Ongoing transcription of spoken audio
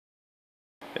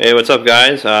Hey, what's up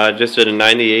guys? Just did a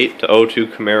 98 to 02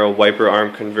 Camaro wiper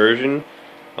arm conversion.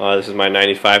 This is my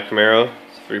 95 Camaro.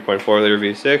 It's a 3.4 liter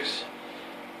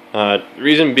V6.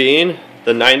 Reason being,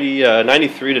 the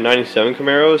 93 to 97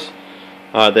 Camaros,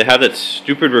 they have that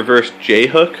stupid reverse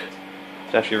J-hook.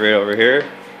 It's actually right over here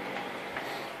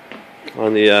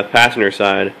on the passenger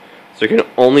side. So you can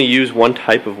only use one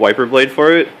type of wiper blade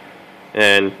for it.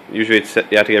 And usually you have to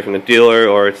get it from the dealer,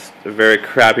 or it's a very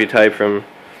crappy type from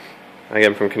I get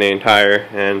them from Canadian Tire,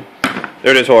 and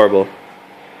they're just horrible.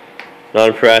 Not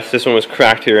impressed. This one was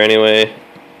cracked here anyway.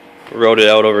 Rode it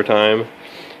out over time.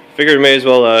 Figured may as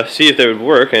well see if they would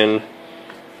work, and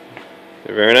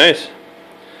they're very nice.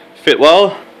 Fit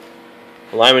well.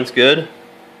 Alignment's good.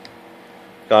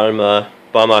 Got them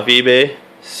bought them off eBay.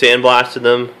 Sandblasted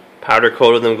them. Powder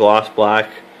coated them gloss black.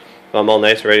 Got them all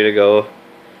nice and ready to go.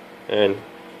 And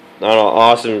not an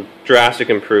awesome, drastic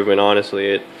improvement,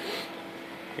 honestly.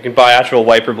 You can buy actual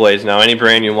wiper blades now, any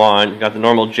brand you want. You got the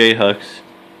normal J hooks.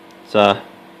 It's a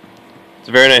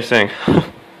very nice thing.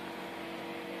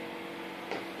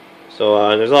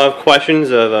 So there's a lot of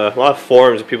questions of a lot of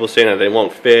forums of people saying that they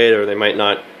won't fit or they might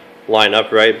not line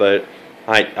up right, but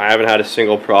I haven't had a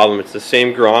single problem. It's the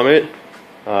same grommet.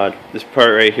 This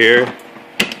part right here,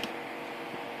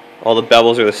 all the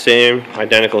bevels are the same,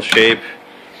 identical shape.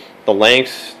 The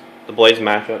lengths, the blades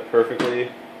match up perfectly.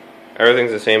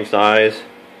 Everything's the same size.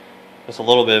 Just a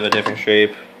little bit of a different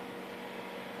shape.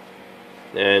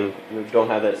 And you don't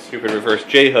have that stupid reverse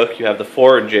J-hook, you have the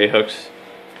forward J-hooks.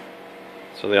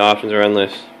 So the options are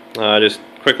endless. Just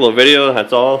quick little video,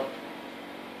 that's all.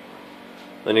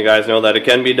 Letting you guys know that it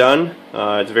can be done.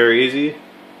 It's very easy.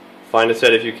 Find a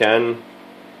set if you can.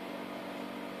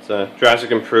 It's a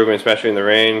drastic improvement, especially in the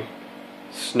rain.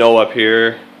 Snow up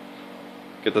here.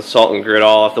 Get the salt and grit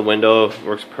all off the window.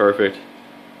 Works perfect.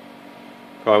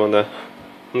 Probably one of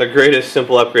the greatest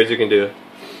simple upgrades you can do.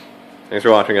 Thanks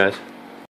for watching, guys.